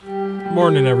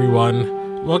Morning,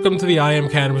 everyone. Welcome to the I Am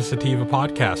Cannabis Sativa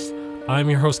podcast. I'm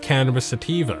your host, Cannabis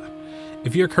Sativa.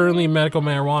 If you're currently a medical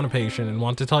marijuana patient and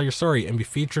want to tell your story and be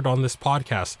featured on this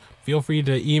podcast, feel free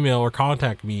to email or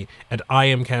contact me at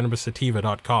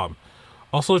iamcannabissativa.com.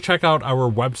 Also, check out our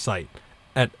website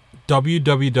at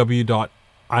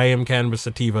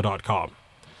www.iamcannabissativa.com.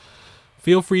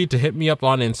 Feel free to hit me up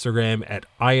on Instagram at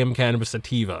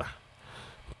iamcannabissativa.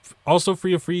 Also,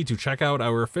 feel free to check out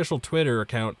our official Twitter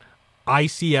account,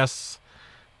 ICS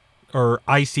or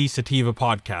IC Sativa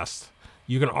Podcast.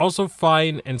 You can also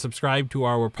find and subscribe to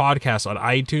our podcast on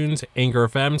iTunes, Anchor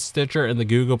FM, Stitcher, and the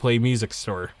Google Play Music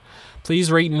Store.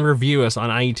 Please rate and review us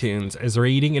on iTunes, as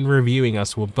rating and reviewing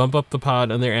us will bump up the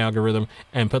pod on their algorithm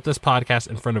and put this podcast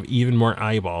in front of even more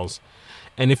eyeballs.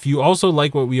 And if you also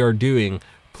like what we are doing,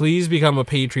 please become a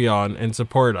Patreon and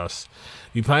support us.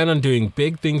 We plan on doing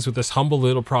big things with this humble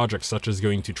little project, such as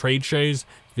going to trade shows,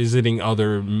 visiting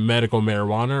other medical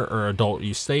marijuana or adult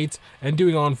use states, and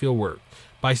doing on-field work.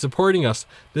 By supporting us,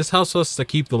 this helps us to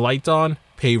keep the lights on,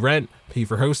 pay rent, pay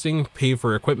for hosting, pay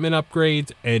for equipment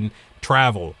upgrades, and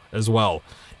travel as well.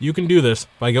 You can do this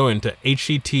by going to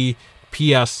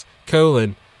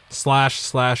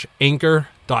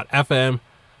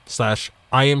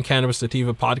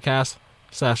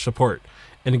https://anchor.fm/IamCannabisSativa-podcast/support.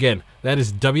 And again, that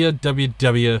is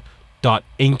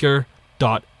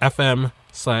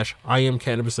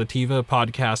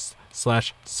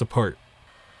www.anchor.fm/IamCannabisSativa-podcast/support.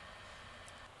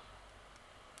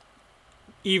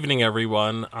 Evening,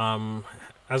 everyone.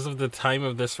 As of the time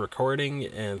of this recording,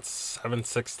 it's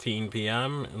 7:16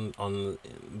 p.m. on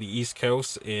the East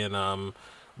Coast in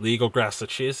legal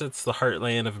Massachusetts, the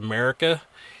heartland of America.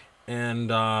 And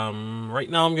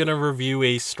right now I'm going to review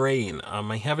a strain.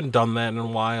 I haven't done that in a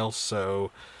while,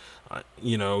 so,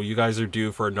 you guys are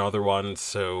due for another one,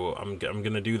 so I'm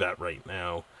going to do that right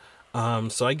now.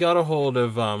 So I got a hold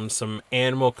of some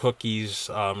Animal Cookies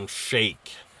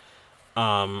shake.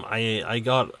 I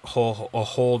got a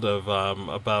hold of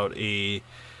about a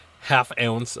half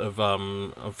ounce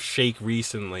of shake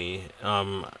recently.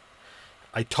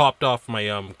 I topped off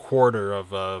my quarter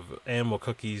of Animal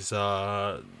Cookies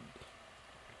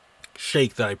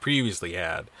shake that I previously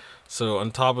had. So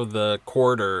on top of the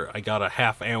quarter, I got a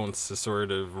half ounce to sort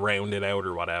of round it out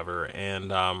or whatever. And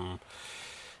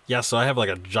so I have like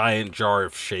a giant jar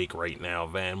of shake right now,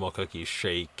 of Animal Cookies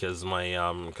shake, because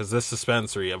this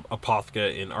dispensary,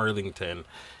 Apotheca in Arlington,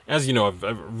 as you know,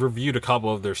 I've reviewed a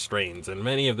couple of their strains, and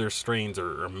many of their strains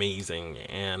are amazing,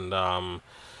 and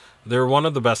they're one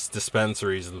of the best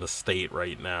dispensaries in the state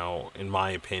right now, in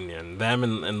my opinion. Them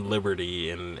and Liberty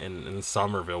in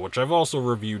Somerville, which I've also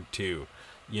reviewed too.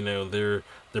 Their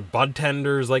bud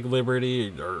tenders, like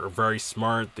Liberty, are very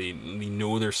smart. They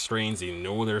know their strains, they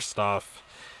know their stuff.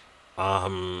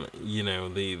 Their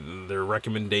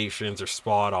recommendations are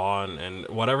spot on, and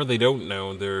whatever they don't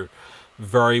know, they're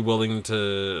very willing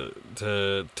to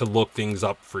look things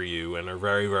up for you, and are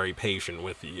very, very patient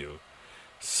with you.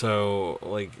 So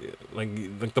like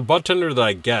the bud tender that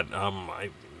I get,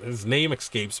 his name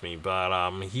escapes me,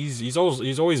 but he's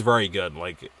always very good.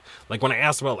 Like when I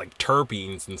ask about like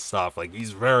terpenes and stuff, like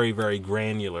he's very, very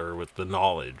granular with the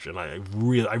knowledge, and I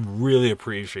really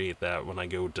appreciate that when I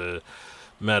go to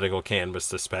medical cannabis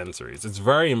dispensaries. It's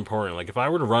very important. Like if I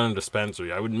were to run a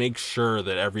dispensary, I would make sure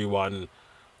that everyone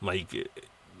like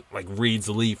reads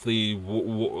Leafly.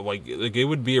 Like it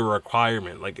would be a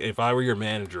requirement. Like if I were your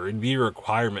manager, it'd be a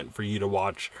requirement for you to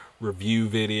watch review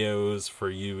videos,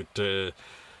 for you to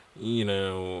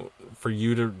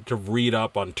read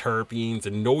up on terpenes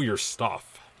and know your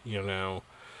stuff.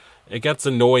 It gets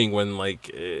annoying when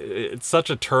it's such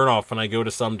a turnoff when I go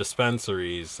to some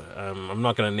dispensaries. I'm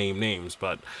not gonna name names,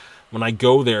 but when I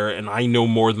go there and I know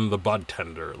more than the bud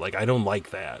tender, I don't like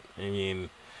that. I mean,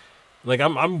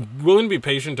 I'm willing to be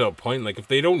patient to a point. Like if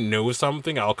they don't know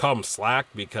something, I'll call them slack,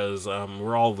 because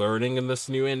we're all learning in this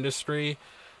new industry.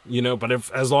 But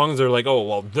as long as they're like, oh,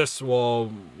 well,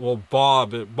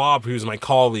 Bob, who's my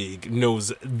colleague,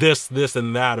 knows this,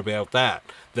 and that about that,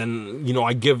 then,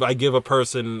 I give a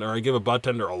person, or I give a bud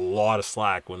tender a lot of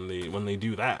slack when they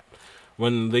do that.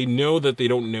 When they know that they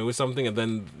don't know something, and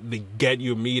then they get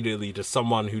you immediately to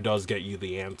someone who does get you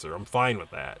the answer, I'm fine with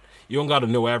that. You don't got to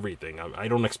know everything. I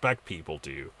don't expect people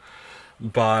to.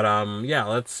 But,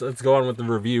 let's go on with the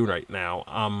review right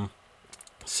now.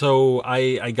 So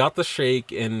I got the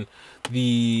shake, and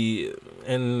the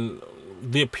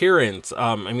appearance,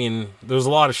 there's a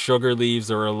lot of sugar leaves,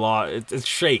 it's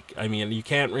shake. You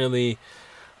can't really,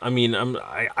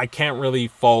 I can't really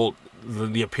fault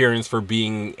the appearance for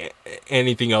being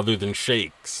anything other than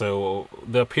shake. So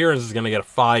the appearance is going to get a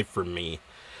 5 from me.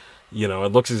 You know,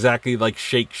 it looks exactly like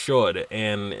shake should,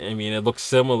 and I mean, it looks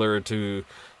similar to,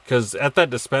 because at that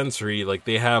dispensary, like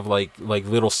they have like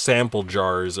little sample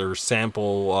jars or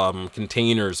sample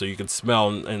containers so you can smell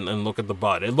and look at the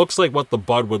bud. It looks like what the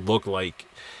bud would look like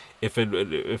if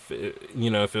you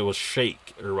know, if it was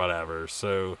shake or whatever.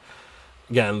 So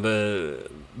again, the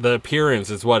appearance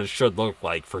is what it should look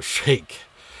like for shake.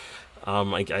 I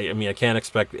mean, I can't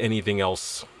expect anything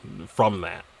else from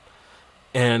that.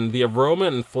 And the aroma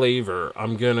and flavor,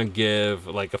 I'm gonna give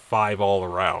like a 5 all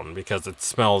around, because it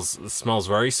smells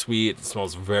very sweet. It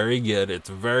smells very good. It's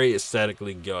very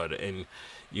aesthetically good, and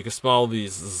you can smell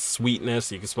these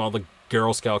sweetness. You can smell the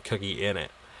Girl Scout cookie in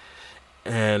it,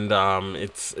 and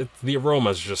it's the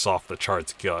aroma is just off the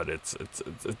charts good.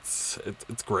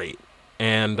 It's great.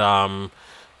 And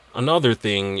another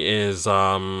thing is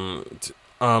so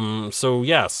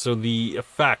yeah, so the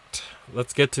effect.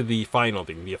 Let's get to the final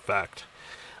thing, the effect.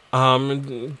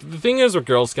 The thing is with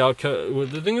Girl Scout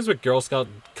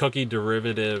cookie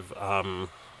derivative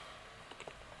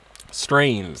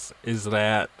strains is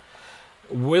that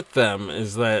with them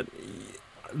is that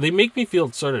they make me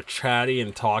feel sort of chatty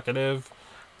and talkative.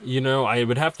 You know, I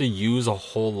would have to use a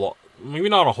whole lot, maybe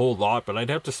not a whole lot, but I'd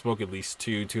have to smoke at least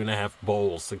 2.5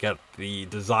 bowls to get the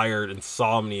desired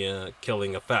insomnia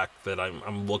killing effect that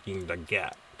I'm looking to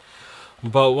get.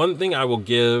 But one thing I will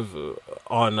give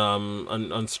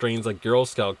on strains like Girl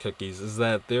Scout cookies is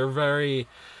that they're very,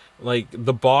 like,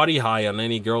 the body high on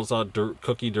any Girl Scout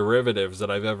cookie derivatives that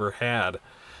I've ever had.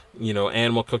 You know,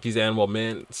 animal cookies, animal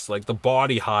mints, like the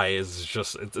body high is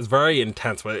just, it's very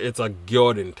intense, but it's a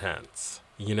good intense.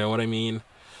 You know what I mean?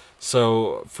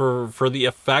 So for the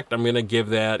effect, I'm gonna give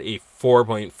that a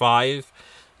 4.5,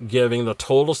 giving the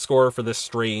total score for this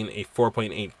strain a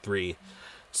 4.83.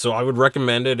 So I would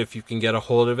recommend it if you can get a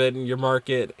hold of it in your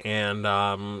market. And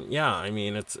yeah, I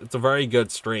mean, it's a very good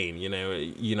strain. You know,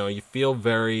 you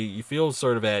feel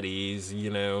sort of at ease. You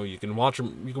know, you can watch a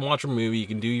movie, you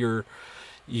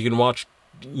can watch,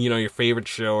 you know, your favorite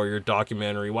show or your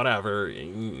documentary, whatever,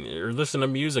 or listen to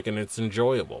music, and it's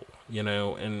enjoyable. You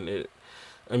know, and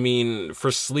I mean, for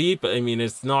sleep, I mean,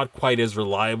 it's not quite as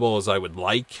reliable as I would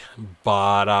like,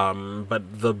 but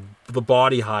the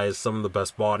body high is some of the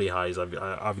best body highs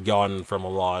I've gotten from a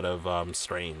lot of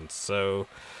strains. So,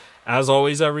 as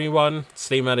always, everyone,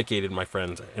 stay medicated, my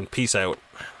friends, and peace out.